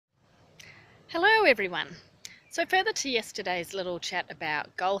Hello everyone. So further to yesterday's little chat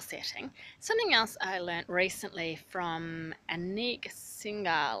about goal setting, something else I learnt recently from Anik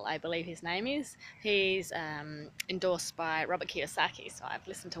Singal, I believe his name is. He's endorsed by Robert Kiyosaki, so I've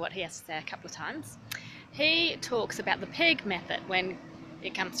listened to what he has to say a couple of times. He talks about the PEG method when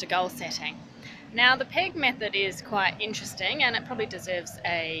it comes to goal setting. Now the PEG method is quite interesting and it probably deserves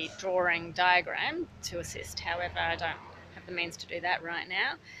a drawing diagram to assist. However, I don't have the means to do that right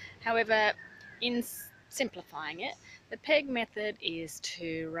now. However, in simplifying it, the PEG method is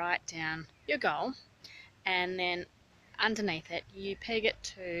to write down your goal and then underneath it you peg it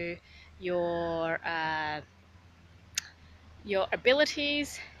to your your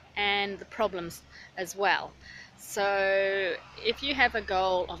abilities and the problems as well. So if you have a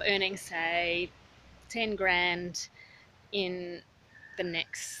goal of earning, say, 10 grand in the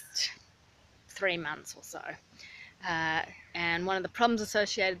next 3 months or so, uh, and one of the problems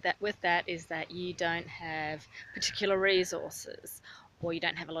associated with that is that you don't have particular resources, or you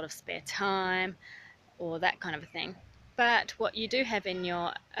don't have a lot of spare time, or that kind of a thing. But what you do have in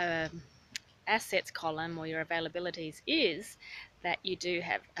your assets column or your availabilities is that you do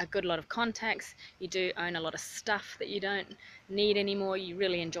have a good lot of contacts, you do own a lot of stuff that you don't need anymore, you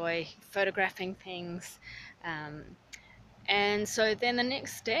really enjoy photographing things. And so then the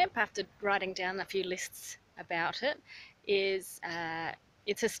next step, after writing down a few lists about it, is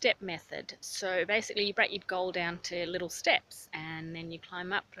it's a step method. So basically you break your goal down to little steps and then you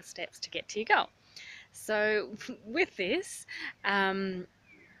climb up the steps to get to your goal. So with this,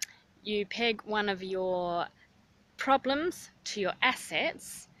 you peg one of your problems to your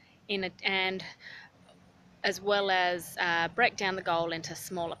assets and as well as break down the goal into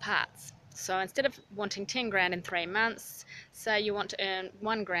smaller parts. So instead of wanting 10 grand in 3 months, say you want to earn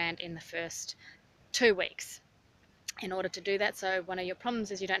 1 grand in the first 2 weeks. In order to do that, so one of your problems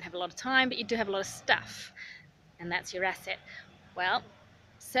is you don't have a lot of time, but you do have a lot of stuff, and that's your asset. Well,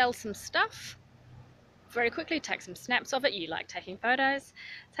 sell some stuff very quickly, take some snaps of it. You like taking photos,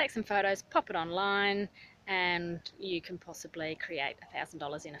 take some photos, pop it online, and you can possibly create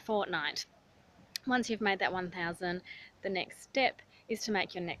 $1,000 in a fortnight. Once you've made that 1,000, the next step is to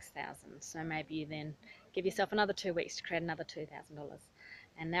make your next 1,000. So maybe you then give yourself another 2 weeks to create another $2,000.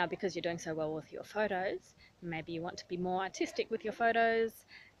 And now, because you're doing so well with your photos, maybe you want to be more artistic with your photos,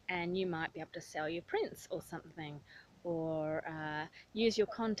 and you might be able to sell your prints or something, or use your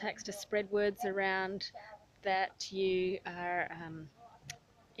contacts to spread words around that you are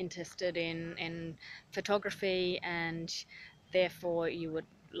interested in photography, and therefore you would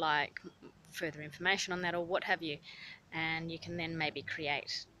like further information on that or what have you, and you can then maybe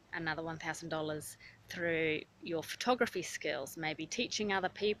create another $1,000 through your photography skills, maybe teaching other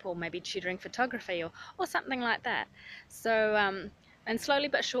people, maybe tutoring photography or something like that. So and slowly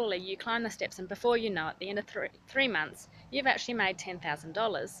but surely you climb the steps, and before you know it, at the end of three months you've actually made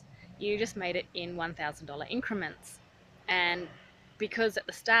 $10,000. You just made it in $1,000 increments. And because at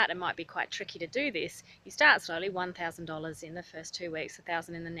the start it might be quite tricky to do this, you start slowly, $1,000 in the first 2 weeks,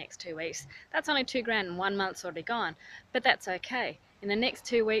 1,000 in the next 2 weeks. That's only 2 grand and 1 month's already gone, but that's okay. In the next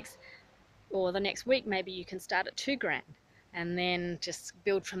 2 weeks or the next week, maybe you can start at 2 grand and then just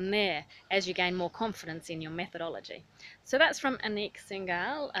build from there as you gain more confidence in your methodology. So that's from Anik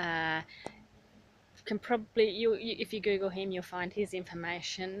Singal. Can probably if you Google him, you'll find his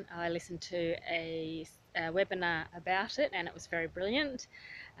information. I listened to a webinar about it, and it was very brilliant.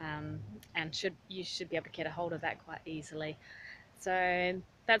 And you should be able to get a hold of that quite easily. So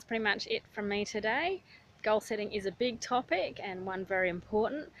that's pretty much it from me today. Goal setting is a big topic and one very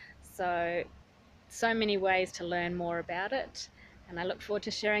important. So many ways to learn more about it, and I look forward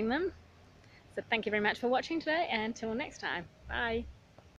to sharing them. So thank you very much for watching today, and until next time. Bye.